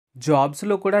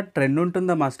జాబ్స్‌లో కూడా ట్రెండ్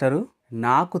ఉంటుందా మాస్టరు?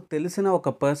 నాకు తెలిసిన ఒక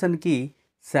పర్సన్‌కి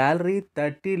సాలరీ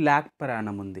 30,00,000 పర్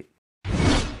యానమ్ ఉంది.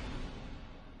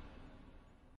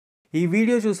 ఈ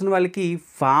వీడియో చూసిన వాళ్ళకి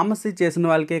ఫార్మసీ చేసిన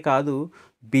వాళ్ళకే కాదు,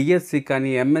 బీఎస్సీ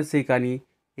కానీ, ఎంఎస్సీ కానీ,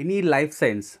 ఎనీ లైఫ్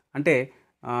సైన్స్ అంటే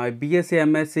బీఎస్సీ,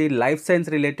 ఎంఎస్సీ లైఫ్ సైన్స్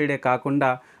రిలేటెడే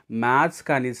కాకుండా మ్యాథ్స్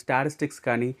కానీ, స్టాటిస్టిక్స్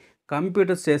కానీ,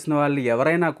 కంప్యూటర్స్ చేసిన వాళ్ళు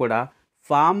ఎవరైనా కూడా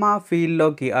ఫార్మా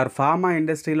ఫీల్డ్‌లోకి ఫార్మా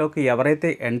ఇండస్ట్రీలోకి ఎవరైతే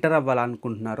ఎంటర్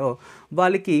అవ్వాలనుకుంటున్నారో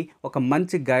వాళ్ళకి ఒక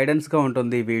మంచి గైడెన్స్‌గా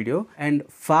ఉంటుంది ఈ వీడియో. అండ్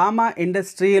ఫార్మా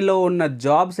ఇండస్ట్రీలో ఉన్న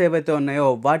జాబ్స్ ఏవైతే ఉన్నాయో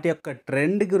వాటి యొక్క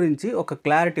ట్రెండ్ గురించి ఒక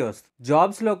క్లారిటీ వస్తుంది.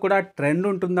 జాబ్స్‌లో కూడా ట్రెండ్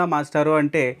ఉంటుందా మాస్టారు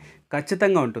అంటే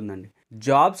ఖచ్చితంగా ఉంటుందండి.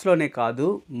 జాబ్స్‌లోనే కాదు,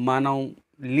 మనం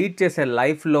లీడ్ చేసే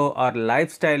లైఫ్‌లో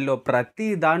లైఫ్ స్టైల్‌లో ప్రతి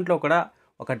దాంట్లో కూడా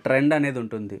ఒక ట్రెండ్ అనేది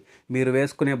ఉంటుంది. మీరు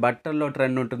వేసుకునే బట్టల్లో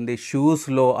ట్రెండ్ ఉంటుంది,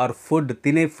 షూస్‌లో ఫుడ్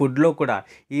తినే ఫుడ్‌లో కూడా,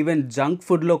 ఈవెన్ జంక్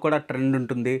ఫుడ్‌లో కూడా ట్రెండ్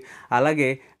ఉంటుంది. అలాగే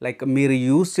లైక్ మీరు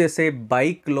యూజ్ చేసే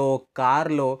బైక్‌లో,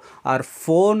 కార్‌లో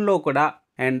ఫోన్‌లో కూడా,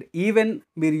 అండ్ ఈవెన్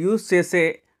మీరు యూజ్ చేసే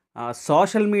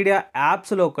సోషల్ మీడియా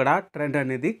యాప్స్‌లో కూడా ట్రెండ్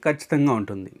అనేది ఖచ్చితంగా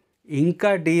ఉంటుంది. ఇంకా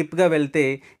డీప్‌గా వెళ్తే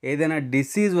ఏదైనా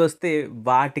డిసీజ్ వస్తే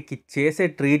వాటికి చేసే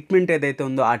ట్రీట్మెంట్ ఏదైతే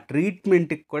ఉందో ఆ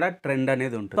ట్రీట్మెంట్‌కి కూడా ట్రెండ్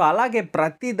అనేది ఉంటుంది. సో అలాగే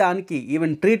ప్రతి దానికి,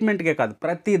 ఈవెన్ ట్రీట్మెంట్‌కే కాదు,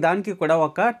 ప్రతి దానికి కూడా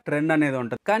ఒక ట్రెండ్ అనేది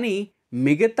ఉంటుంది. కానీ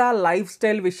మిగతా లైఫ్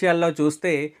స్టైల్ విషయాల్లో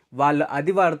చూస్తే వాళ్ళు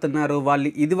అది వాడుతున్నారు,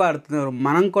 వాళ్ళు ఇది వాడుతున్నారు,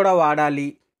 మనం కూడా వాడాలి,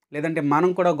 లేదంటే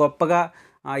మనం కూడా గొప్పగా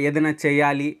ఏదైనా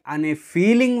చేయాలి అనే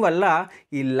ఫీలింగ్ వల్ల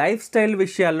ఈ లైఫ్ స్టైల్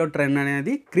విషయాల్లో ట్రెండ్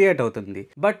అనేది క్రియేట్ అవుతుంది.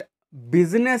 బట్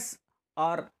బిజినెస్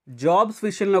జాబ్స్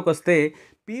విషయంలోకి వస్తే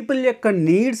పీపుల్ యొక్క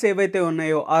నీడ్స్ ఏవైతే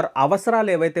ఉన్నాయో అవసరాలు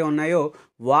ఏవైతే ఉన్నాయో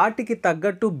వాటికి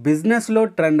తగ్గట్టు బిజినెస్లో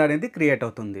ట్రెండ్ అనేది క్రియేట్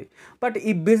అవుతుంది. బట్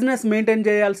ఈ బిజినెస్ మెయింటైన్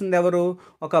చేయాల్సింది ఎవరు?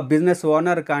 ఒక బిజినెస్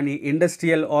ఓనర్ కానీ,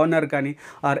 ఇండస్ట్రియల్ ఓనర్ కానీ,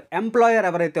 ఎంప్లాయర్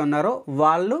ఎవరైతే ఉన్నారో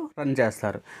వాళ్ళు రన్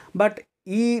చేస్తారు. బట్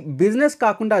ఈ బిజినెస్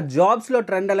కాకుండా జాబ్స్లో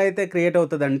ట్రెండ్ ఎలా అయితే క్రియేట్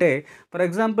అవుతుందంటే, ఫర్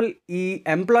ఎగ్జాంపుల్ ఈ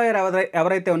ఎంప్లాయర్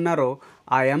ఎవరైతే ఉన్నారో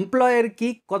ఆ ఎంప్లాయర్కి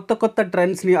కొత్త కొత్త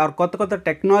ట్రెండ్స్ని కొత్త కొత్త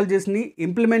టెక్నాలజీస్ని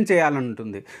ఇంప్లిమెంట్ చేయాలని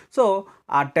ఉంటుంది. సో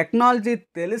ఆ టెక్నాలజీ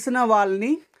తెలిసిన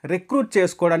వాళ్ళని రిక్రూట్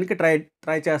చేసుకోవడానికి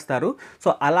ట్రై చేస్తారు. సో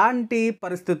అలాంటి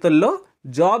పరిస్థితుల్లో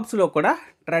జాబ్స్లో కూడా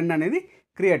ట్రెండ్ అనేది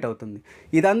క్రియేట్ అవుతుంది.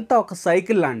 ఇదంతా ఒక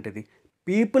సైకిల్ లాంటిది.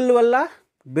 పీపుల్ వల్ల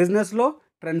బిజినెస్లో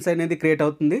ట్రెండ్స్ అనేది క్రియేట్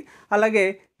అవుతుంది. అలాగే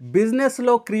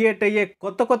బిజినెస్లో క్రియేట్ అయ్యే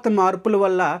కొత్త కొత్త మార్పుల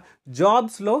వల్ల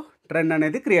జాబ్స్లో ట్రెండ్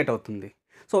అనేది క్రియేట్ అవుతుంది.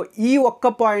 సో ఈ ఒక్క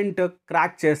పాయింట్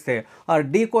క్రాక్ చేస్తే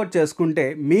డీకోడ్ చేసుకుంటే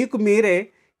మీకు మీరే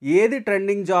ఏది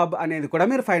ట్రెండింగ్ జాబ్ అనేది కూడా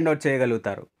మీరు ఫైండ్ అవుట్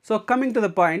చేయగలుగుతారు. So coming to the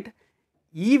point,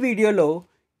 ఈ వీడియోలో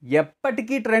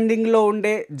ఎప్పటికీ ట్రెండింగ్లో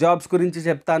ఉండే జాబ్స్ గురించి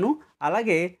చెప్తాను.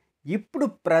 అలాగే ఇప్పుడు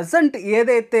ప్రజెంట్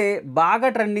ఏదైతే బాగా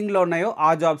ట్రెండింగ్లో ఉన్నాయో ఆ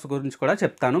జాబ్స్ గురించి కూడా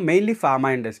చెప్తాను, మెయిన్లీ ఫార్మా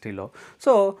ఇండస్ట్రీలో.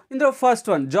 సో ఇందులో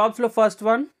జాబ్స్లో first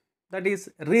one that is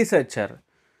researcher.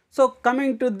 So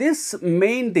coming to this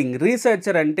main thing,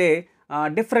 researcher అంటే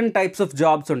డిఫరెంట్ టైప్స్ ఆఫ్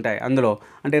జాబ్స్ ఉంటాయి అందులో.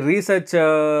 అంటే రీసెర్చ్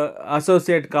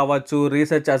అసోసియేట్ కావచ్చు,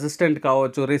 రీసెర్చ్ అసిస్టెంట్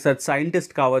కావచ్చు, రీసెర్చ్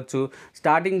సైంటిస్ట్ కావచ్చు,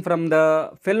 స్టార్టింగ్ ఫ్రమ్ ద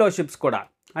ఫెలోషిప్స్ కూడా,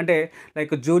 అంటే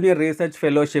లైక్ జూనియర్ రీసెర్చ్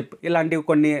ఫెలోషిప్ ఇలాంటివి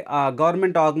కొన్ని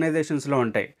గవర్నమెంట్ ఆర్గనైజేషన్స్లో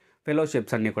ఉంటాయి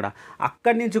ఫెలోషిప్స్ అన్నీ కూడా.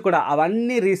 అక్కడి నుంచి కూడా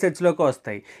అవన్నీ రీసెర్చ్లోకి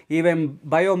వస్తాయి. Even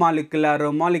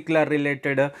molecular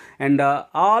related and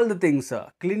all the things,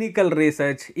 clinical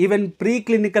research, even pre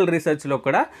clinical రీసెర్చ్లో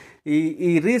కూడా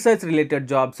ఈ రీసెర్చ్ రిలేటెడ్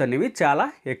జాబ్స్ అనేవి చాలా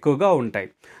ఎక్కువగా ఉంటాయి.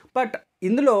 బట్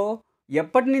ఇందులో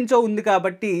ఎప్పటి నుంచో ఉంది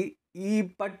కాబట్టి ఈ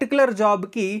పర్టికులర్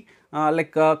జాబ్కి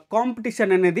లైక్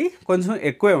కాంపిటీషన్ అనేది కొంచెం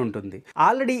ఎక్కువే ఉంటుంది.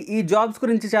 ఆల్రెడీ ఈ జాబ్స్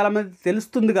గురించి చాలామంది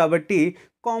తెలుస్తుంది కాబట్టి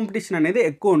కాంపిటీషన్ అనేది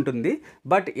ఎక్కువ ఉంటుంది.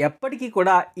 బట్ ఎప్పటికీ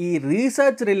కూడా ఈ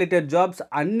రీసెర్చ్ రిలేటెడ్ జాబ్స్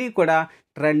అన్నీ కూడా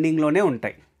ట్రెండింగ్లోనే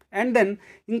ఉంటాయి. అండ్ దెన్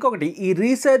ఇంకొకటి, ఈ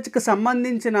రీసెర్చ్కి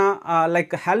సంబంధించిన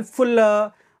లైక్ హెల్ప్ఫుల్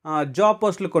జాబ్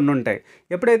పోస్టులు కొన్ని ఉంటాయి.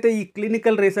 ఎప్పుడైతే ఈ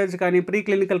క్లినికల్ రీసెర్చ్ కానీ, ప్రీ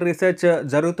క్లినికల్ రీసెర్చ్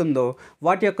జరుగుతుందో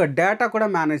వాటి యొక్క డేటా కూడా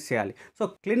మేనేజ్ చేయాలి. So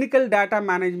clinical data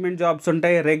management jobs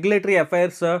ఉంటాయి, రెగ్యులేటరీ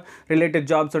అఫైర్స్ రిలేటెడ్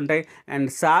జాబ్స్ ఉంటాయి, and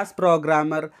sauce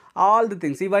programmer, all the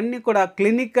things. ఇవన్నీ కూడా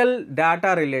clinical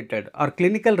data related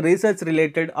clinical research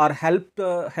related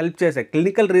help చేసే,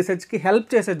 క్లినికల్ రీసెర్చ్కి హెల్ప్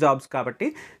చేసే జాబ్స్ కాబట్టి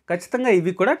ఖచ్చితంగా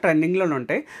ఇవి కూడా ట్రెండింగ్లోనే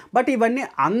ఉంటాయి. బట్ ఇవన్నీ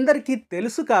అందరికీ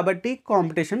తెలుసు కాబట్టి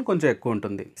కాంపిటీషన్ కొంచెం ఎక్కువ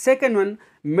ఉంటుంది. సెకండ్ వన్,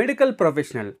 మెడికల్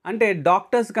ప్రొఫెషనల్ అంటే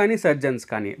డాక్టర్స్ కానీ, సర్జన్స్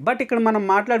కానీ. బట్ ఇక్కడ మనం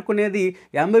మాట్లాడుకునేది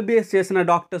ఎంబీబీఎస్ చేసిన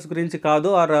డాక్టర్స్ గురించి కాదు,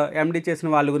 ఎండి చేసిన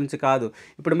వాళ్ళ గురించి కాదు.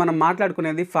 ఇప్పుడు మనం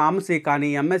మాట్లాడుకునేది ఫార్మసీ కానీ,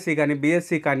 ఎంఎస్సీ కానీ,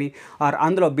 బీఎస్సీ కానీ,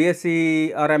 అందులో బీఎస్సీ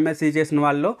ఎంఎస్సీ చేసిన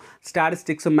వాళ్ళు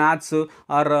statistics, maths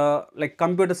like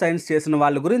computer science చేసిన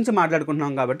వాళ్ళ గురించి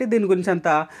మాట్లాడుకుంటున్నాం కాబట్టి దీని గురించి అంత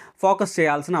ఫోకస్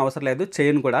చేయాల్సిన అవసరం లేదు,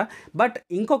 చేయను కూడా. బట్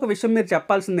ఇంకొక విషయం మీరు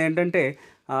చెప్పాల్సింది ఏంటంటే,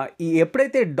 ఈ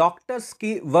ఎప్పుడైతే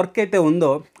డాక్టర్స్కి వర్క్ అయితే ఉందో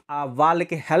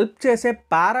వాళ్ళకి హెల్ప్ చేసే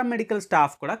పారామెడికల్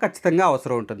స్టాఫ్ కూడా ఖచ్చితంగా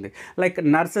అవసరం ఉంటుంది. లైక్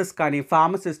నర్సెస్ కానీ,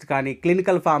 ఫార్మసిస్ట్ కానీ,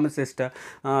 clinical pharmacist,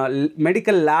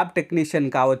 medical lab technician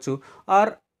కావచ్చు,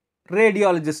 ఆర్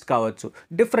రేడియాలజిస్ట్ కావచ్చు.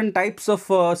 డిఫరెంట్ టైప్స్ ఆఫ్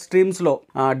స్ట్రీమ్స్లో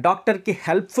డాక్టర్కి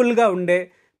హెల్ప్ఫుల్గా ఉండే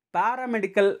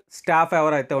పారామెడికల్ స్టాఫ్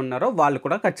ఎవరైతే ఉన్నారో వాళ్ళు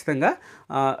కూడా ఖచ్చితంగా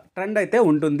ట్రెండ్ అయితే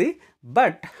ఉంటుంది.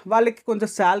 బట్ వాళ్ళకి కొంచెం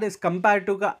శాలరీస్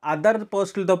కంపారిటివ్గా అదర్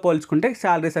పోస్టులతో పోల్చుకుంటే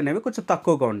శాలరీస్ అనేవి కొంచెం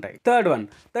తక్కువగా ఉంటాయి. Third one,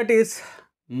 that is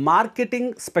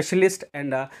marketing specialist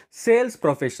and sales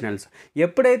professionals.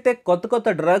 ఎప్పుడైతే కొత్త కొత్త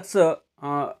డ్రగ్స్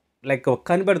లైక్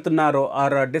కనిపెడుతున్నారో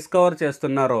ఆర్ డిస్కవర్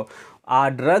చేస్తున్నారో ఆ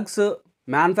డ్రగ్స్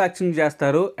మ్యానుఫ్యాక్చరింగ్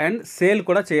చేస్తారు అండ్ సేల్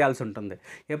కూడా చేయాల్సి ఉంటుంది.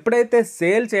 ఎప్పుడైతే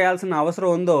సేల్ చేయాల్సిన అవసరం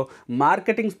ఉందో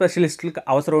మార్కెటింగ్ స్పెషలిస్టులకు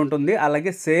అవసరం ఉంటుంది,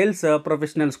 అలాగే సేల్స్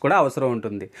ప్రొఫెషనల్స్ కూడా అవసరం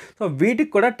ఉంటుంది. సో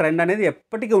వీటికి కూడా ట్రెండ్ అనేది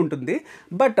ఎప్పటికీ ఉంటుంది.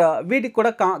 బట్ వీటికి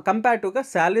కూడా కంపారిటివ్గా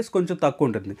శాలరీస్ కొంచెం తక్కువ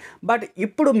ఉంటుంది. బట్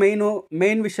ఇప్పుడు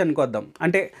మెయిన్ విషయానికి వద్దాం.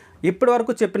 అంటే ఇప్పటి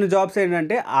వరకు చెప్పిన జాబ్స్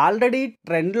ఏంటంటే ఆల్రెడీ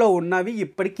ట్రెండ్లో ఉన్నవి,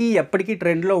 ఎప్పటికీ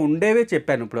ట్రెండ్లో ఉండేవే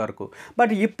చెప్పాను ఇప్పటి వరకు.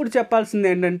 బట్ ఇప్పుడు చెప్పాల్సింది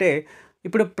ఏంటంటే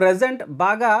ఇప్పుడు ప్రజెంట్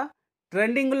బాగా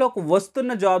ట్రెండింగ్లోకి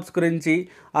వస్తున్న జాబ్స్ గురించి,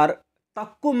 ఆర్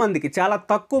చాలా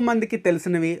తక్కువ మందికి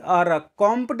తెలిసినవి, ఆర్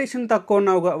కాంపిటీషన్ తక్కువ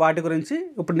ఉన్న వాటి గురించి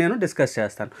ఇప్పుడు నేను డిస్కస్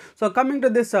చేస్తాను. So coming to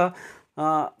this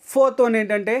fourth one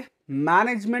ఏంటంటే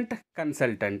మేనేజ్మెంట్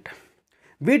కన్సల్టెంట్.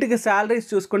 వీటికి శాలరీస్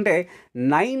చూసుకుంటే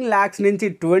 9 lakhs నుంచి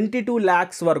 22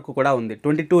 lakhs వరకు కూడా ఉంది.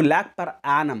 22 lakh per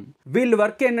annum. వీళ్ళ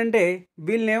వర్క్ ఏంటంటే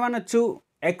వీళ్ళని ఏమనొచ్చు,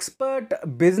 ఎక్స్పర్ట్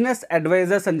బిజినెస్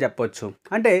అడ్వైజర్స్ అని చెప్పొచ్చు.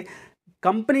 అంటే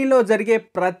కంపెనీలో జరిగే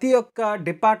ప్రతి ఒక్క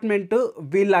డిపార్ట్మెంటు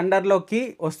వీళ్ళ అండర్లోకి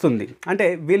వస్తుంది. అంటే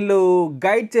వీళ్ళు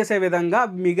గైడ్ చేసే విధంగా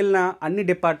మిగిలిన అన్ని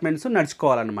డిపార్ట్మెంట్స్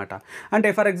నడుచుకోవాలన్నమాట.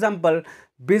 అంటే for example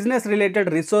business related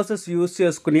resources use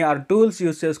చేసుకుని, ఆర్ టూల్స్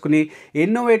యూస్ చేసుకుని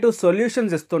ఇన్నోవేటివ్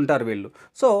సొల్యూషన్స్ ఇస్తుంటారు వీళ్ళు.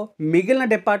 సో మిగిలిన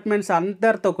డిపార్ట్మెంట్స్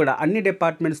అన్ని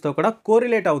డిపార్ట్మెంట్స్తో కూడా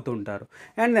కోరిలేట్ అవుతూ ఉంటారు.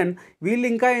 అండ్ దెన్ వీళ్ళు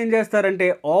ఇంకా ఏం చేస్తారంటే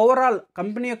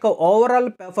కంపెనీ యొక్క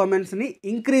ఓవరాల్ పెర్ఫార్మెన్స్ని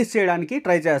ఇంక్రీజ్ చేయడానికి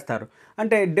ట్రై చేస్తారు.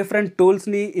 అంటే డిఫరెంట్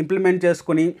టూల్స్ని ఇంప్లిమెంట్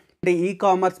చేసుకుని, అంటే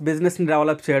కామర్స్ బిజినెస్ని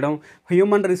డెవలప్ చేయడం,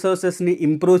 హ్యూమన్ రిసోర్సెస్ని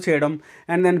ఇంప్రూవ్ చేయడం,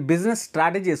 అండ్ దెన్ బిజినెస్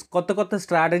స్ట్రాటజీస్, కొత్త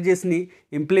స్ట్రాటజీస్ని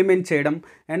ఇంప్లిమెంట్ చేయడం,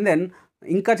 అండ్ దెన్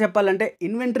ఇంకా చెప్పాలంటే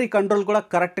ఇన్వెంటరీ కంట్రోల్ కూడా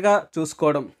కరెక్ట్గా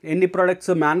చూసుకోవడం. ఎన్ని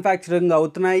ప్రొడక్ట్స్ మ్యానుఫ్యాక్చరింగ్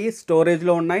అవుతున్నాయి,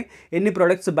 స్టోరేజ్లో ఉన్నాయి, ఎన్ని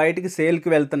ప్రొడక్ట్స్ బయటికి సేల్కి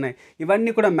వెళ్తున్నాయి,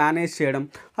 ఇవన్నీ కూడా మేనేజ్ చేయడం.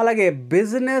 అలాగే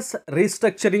బిజినెస్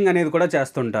రీస్ట్రక్చరింగ్ అనేది కూడా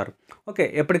చేస్తుంటారు. ఓకే,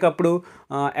 ఎప్పటికప్పుడు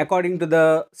అకార్డింగ్ టు ద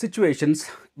సిచ్యువేషన్స్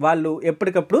వాళ్ళు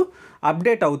ఎప్పటికప్పుడు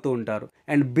అప్డేట్ అవుతూ ఉంటారు.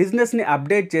 అండ్ బిజినెస్ని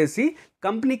అప్డేట్ చేసి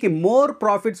కంపెనీకి మోర్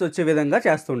ప్రాఫిట్స్ వచ్చే విధంగా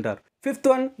చేస్తుంటారు. Fifth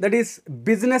one, that is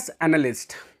business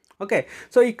analyst. Okay,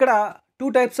 so ఇక్కడ 2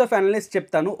 types ఆఫ్ అనలిస్ట్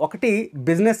చెప్తాను. ఒకటి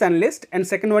business analyst and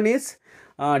second one is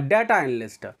data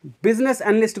analyst. Business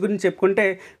analyst గురించి చెప్పుకుంటే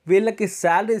వీళ్ళకి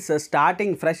salaries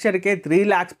starting ఫ్రెషర్కే 3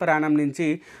 lakhs per annum నుంచి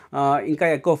ఇంకా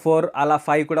ఎక్కువ 4 అలా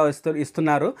 5 కూడా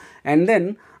ఇస్తున్నారు. And then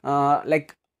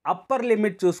like upper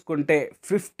limit చూసుకుంటే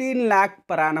 15 lakh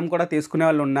per annum కూడా తీసుకునే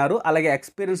వాళ్ళు ఉన్నారు. అలాగే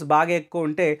ఎక్స్పీరియన్స్ బాగా ఎక్కువ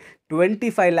ఉంటే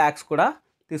 25 lakhs కూడా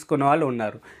తీసుకునే వాళ్ళు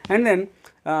ఉన్నారు. అండ్ దెన్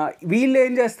వీళ్ళు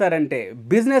ఏం చేస్తారంటే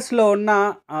బిజినెస్లో ఉన్న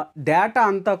డేటా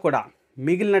అంతా కూడా,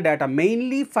 మిగిలిన data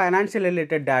mainly financial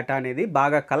related data అనేది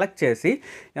బాగా కలెక్ట్ చేసి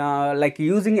లైక్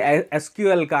యూజింగ్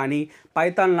ఎస్క్యూఎల్ కానీ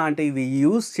పైథాన్ లాంటివి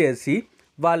యూజ్ చేసి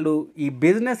వాళ్ళు ఈ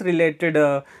business related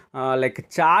like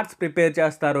charts prepare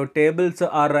చేస్తారు, tables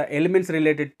are elements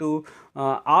related to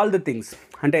all the things.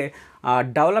 అంటే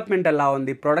డెవలప్మెంట్ ఎలా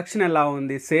ఉంది, ప్రొడక్షన్ ఎలా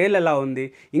ఉంది, సేల్ ఎలా ఉంది,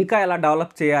 ఇంకా ఎలా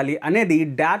డెవలప్ చేయాలి అనేది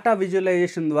డేటా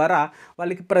విజువలైజేషన్ ద్వారా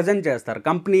వాళ్ళకి ప్రజెంట్ చేస్తారు,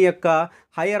 కంపెనీ యొక్క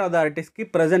హయ్యర్ అథారిటీస్కి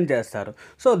ప్రజెంట్ చేస్తారు.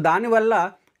 సో దానివల్ల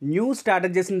న్యూ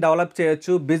స్ట్రాటజీస్ని డెవలప్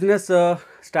చేయొచ్చు, బిజినెస్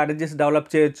స్ట్రాటజీస్ డెవలప్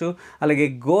చేయొచ్చు, అలాగే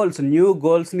న్యూ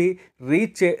గోల్స్ని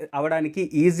రీచ్ అవ్వడానికి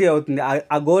ఈజీ అవుతుంది.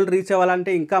 ఆ గోల్ రీచ్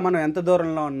అవ్వాలంటే ఇంకా మనం ఎంత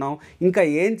దూరంలో ఉన్నాం, ఇంకా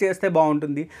ఏం చేస్తే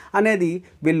బాగుంటుంది అనేది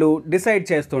వీళ్ళు డిసైడ్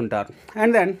చేస్తూ ఉంటారు.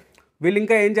 అండ్ దెన్ వీళ్ళు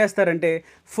ఇంకా ఏం చేస్తారంటే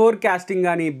ఫోర్కాస్టింగ్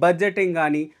కానీ, బడ్జెటింగ్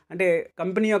కానీ, అంటే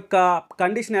కంపెనీ యొక్క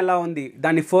కండిషన్ ఎలా ఉంది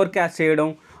దాన్ని ఫోర్కాస్ట్ చేయడం,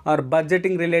 ఆర్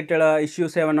బడ్జెటింగ్ రిలేటెడ్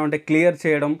ఇష్యూస్ ఏమైనా ఉంటే క్లియర్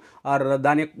చేయడం, ఆర్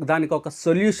దానికి ఒక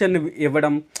సొల్యూషన్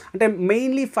ఇవ్వడం. అంటే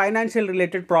మెయిన్లీ ఫైనాన్షియల్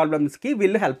రిలేటెడ్ ప్రాబ్లమ్స్కి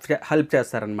వీళ్ళు హెల్ప్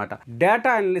చేస్తారనమాట.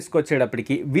 డేటా అనలిస్ట్కి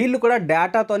వచ్చేటప్పటికి వీళ్ళు కూడా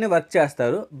డేటాతోనే వర్క్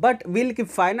చేస్తారు. బట్ వీళ్ళకి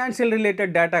ఫైనాన్షియల్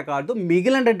రిలేటెడ్ డేటా కాదు,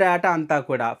 మిగిలిన డేటా అంతా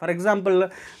కూడా, for example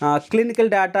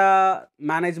clinical data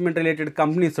management related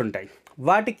companies ఉంటాయి,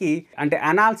 వాటికి అంటే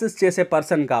అనాలిసిస్ చేసే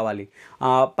పర్సన్ కావాలి.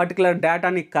 పర్టికులర్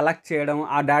డేటాని కలెక్ట్ చేయడం,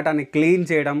 ఆ డేటాని క్లీన్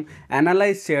చేయడం,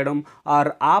 అనలైజ్ చేయడం,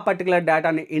 ఆర్ ఆ పర్టికులర్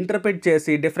డేటాని ఇంటర్ప్రిట్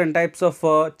చేసి డిఫరెంట్ టైప్స్ ఆఫ్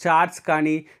చార్ట్స్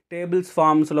కానీ టేబుల్స్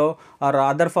ఫామ్స్లో ఆర్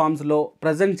అదర్ ఫామ్స్లో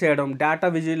ప్రజెంట్ చేయడం, డేటా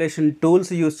విజువలైజేషన్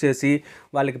టూల్స్ యూస్ చేసి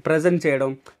వాళ్ళకి ప్రజెంట్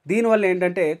చేయడం. దీనివల్ల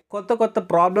ఏంటంటే కొత్త కొత్త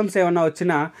ప్రాబ్లమ్స్ ఏమైనా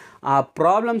వచ్చినా ఆ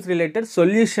ప్రాబ్లమ్స్ రిలేటెడ్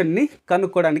సొల్యూషన్ని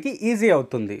కనుక్కోవడానికి ఈజీ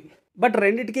అవుతుంది. బట్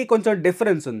రెండిటికి కొంచెం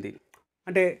డిఫరెన్స్ ఉంది.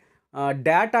 అంటే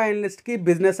డేటా అనలిస్ట్కి,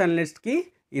 బిజినెస్ అనలిస్ట్కి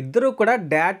ఇద్దరు కూడా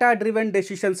డేటా డ్రివెన్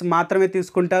డెసిషన్స్ మాత్రమే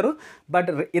తీసుకుంటారు. బట్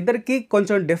ఇద్దరికి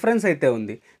కొంచెం డిఫరెన్స్ అయితే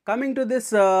ఉంది. Coming to this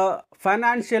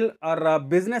financial or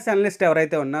business analyst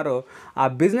ఎవరైతే ఉన్నారో ఆ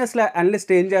బిజినెస్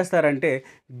అనలిస్ట్ ఏం చేస్తారంటే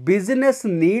బిజినెస్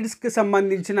నీడ్స్కి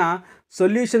సంబంధించిన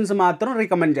సొల్యూషన్స్ మాత్రం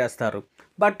రికమెండ్ చేస్తారు.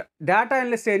 బట్ డేటా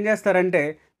అనలిస్ట్ ఏం చేస్తారంటే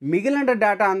మిగిలిన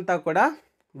డేటా అంతా కూడా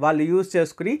వాళ్ళు యూజ్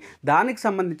చేసుకుని దానికి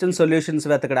సంబంధించిన సొల్యూషన్స్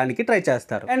వెతకడానికి ట్రై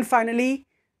చేస్తారు. And finally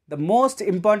the most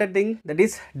important thing that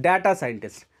is data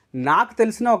scientist. నాకు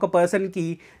తెలిసిన ఒక పర్సన్కి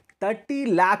 30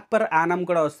 lakh per annum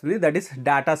కూడా వస్తుంది. That is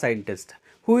data scientist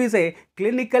who is a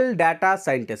clinical data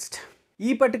scientist.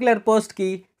 ఈ పర్టికులర్ పోస్ట్కి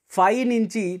 5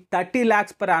 నుంచి 30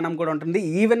 lakhs per annum కూడా ఉంటుంది.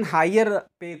 ఈవెన్ హయ్యర్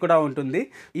పే కూడా ఉంటుంది.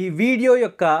 ఈ వీడియో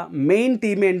యొక్క మెయిన్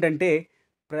థీమ్ ఏంటంటే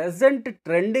present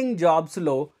trending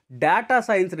జాబ్స్లో data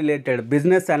science related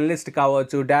business analyst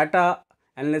కావచ్చు, డేటా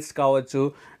అనలిస్ట్ కావచ్చు,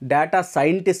 డేటా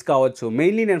సైంటిస్ట్ కావచ్చు.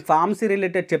 మెయిన్లీ నేను ఫార్మసీ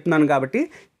రిలేటెడ్ చెప్తున్నాను కాబట్టి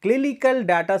క్లినికల్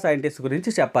డేటా సైంటిస్ట్ గురించి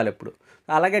చెప్పాలి ఇప్పుడు.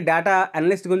 అలాగే డేటా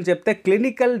అనలిస్ట్ గురించి చెప్తే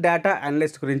క్లినికల్ డేటా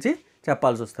అనలిస్ట్ గురించి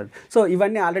చెప్పాల్సి వస్తుంది. సో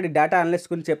ఇవన్నీ ఆల్రెడీ డేటా అనలిస్ట్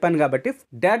గురించి చెప్పాను కాబట్టి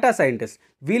డేటా సైంటిస్ట్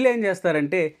వీళ్ళు ఏం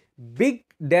చేస్తారంటే బిగ్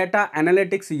డేటా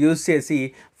అనలిటిక్స్ యూజ్ చేసి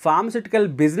ఫార్మస్యూటికల్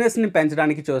బిజినెస్ని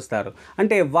పెంచడానికి చూస్తారు.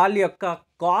 అంటే వాళ్ళ యొక్క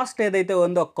కాస్ట్ ఏదైతే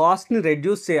ఉందో కాస్ట్ని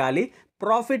రెడ్యూస్ చేయాలి,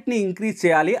 ప్రాఫిట్ని ఇంక్రీజ్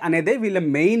చేయాలి అనేదే వీళ్ళ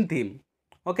main theme.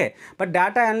 Okay, but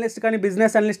data analyst కానీ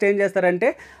బిజినెస్ అనలిస్ట్ ఏం చేస్తారంటే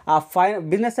ఆ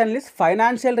business analyst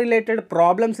financial related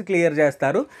problems clear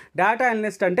చేస్తారు. డేటా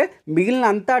అనలిస్ట్ అంటే మిగిలిన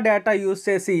అంతా డేటా యూస్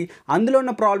చేసి అందులో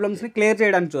ఉన్న ప్రాబ్లమ్స్ని క్లియర్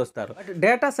చేయడానికి చూస్తారు. బట్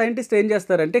డేటా సైంటిస్ట్ ఏం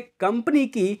చేస్తారంటే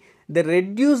కంపెనీకి they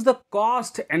reduce the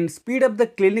cost and speed up the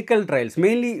clinical trials.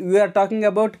 Mainly we are talking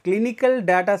about clinical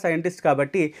data scientist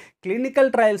కాబట్టి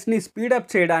క్లినికల్ ట్రయల్స్ని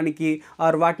స్పీడప్ చేయడానికి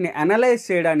ఆర్ వాటిని అనలైజ్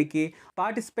చేయడానికి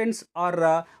పార్టిసిపెంట్స్ ఆర్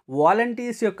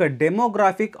వాలంటీర్స్ యొక్క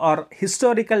డెమోగ్రాఫిక్ ఆర్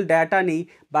హిస్టారికల్ డేటాని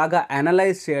బాగా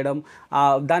అనలైజ్ చేయడం,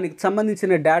 దానికి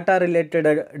సంబంధించిన డేటా రిలేటెడ్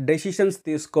డెసిషన్స్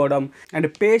తీసుకోవడం అండ్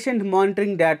పేషెంట్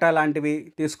మానిటరింగ్ డేటా లాంటివి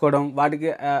తీసుకోవడం, వాటికి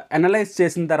అనలైజ్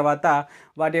చేసిన తర్వాత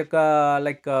వాటి యొక్క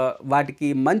వాటికి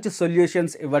మంచి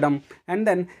సొల్యూషన్స్ ఇవ్వడం and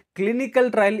then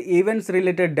clinical trial events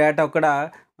related data కూడా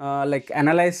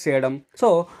అనలైజ్ చేయడం. So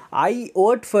I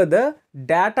vote for the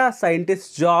data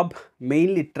scientist job.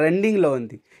 Mainly ట్రెండింగ్లో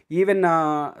ఉంది. ఈవెన్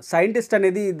సైంటిస్ట్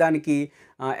అనేది దానికి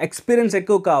ఎక్స్పీరియన్స్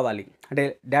ఎక్కువ కావాలి. అంటే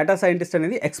డేటా సైంటిస్ట్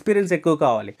అనేది ఎక్స్పీరియన్స్ ఎక్కువ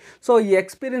కావాలి. సో ఈ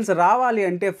ఎక్స్పీరియన్స్ రావాలి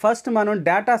అంటే ఫస్ట్ మనం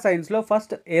డేటా సైన్స్లో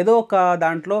ఫస్ట్ ఏదో ఒక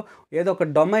దాంట్లో ఏదో ఒక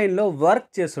డొమైన్లో వర్క్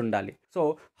చేసి ఉండాలి. So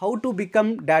how to become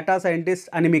data scientist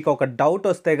అని మీకు ఒక డౌట్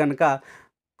వస్తే కనుక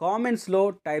కామెంట్స్లో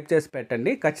టైప్ చేసి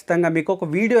పెట్టండి. ఖచ్చితంగా మీకు ఒక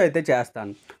వీడియో అయితే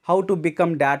చేస్తాను. How to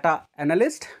become data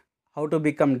analyst, how to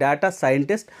become data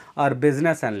scientist or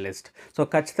business analyst. So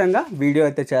ఖచ్చితంగా వీడియో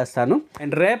అయితే చేస్తాను.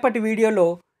 అండ్ రేపటి వీడియోలో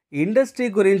ఇండస్ట్రీ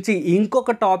గురించి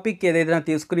ఇంకొక టాపిక్ ఏదైనా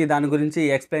తీసుకుని దాని గురించి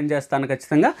ఎక్స్ప్లెయిన్ చేస్తాను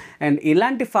ఖచ్చితంగా. అండ్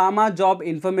ఇలాంటి ఫార్మా జాబ్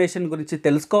ఇన్ఫర్మేషన్ గురించి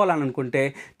తెలుసుకోవాలని అనుకుంటే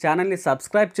ఛానల్ని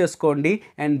సబ్స్క్రైబ్ చేసుకోండి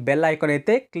అండ్ బెల్ ఐకాన్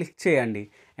అయితే క్లిక్ చేయండి.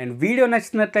 అండ్ వీడియో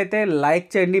నచ్చినట్లయితే లైక్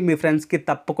చేయండి, మీ ఫ్రెండ్స్కి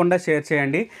తప్పకుండా షేర్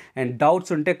చేయండి. అండ్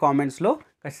డౌట్స్ ఉంటే కామెంట్స్లో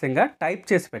ఖచ్చితంగా టైప్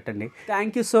చేసి పెట్టండి.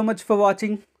 Thank you so much for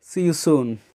watching. See you soon.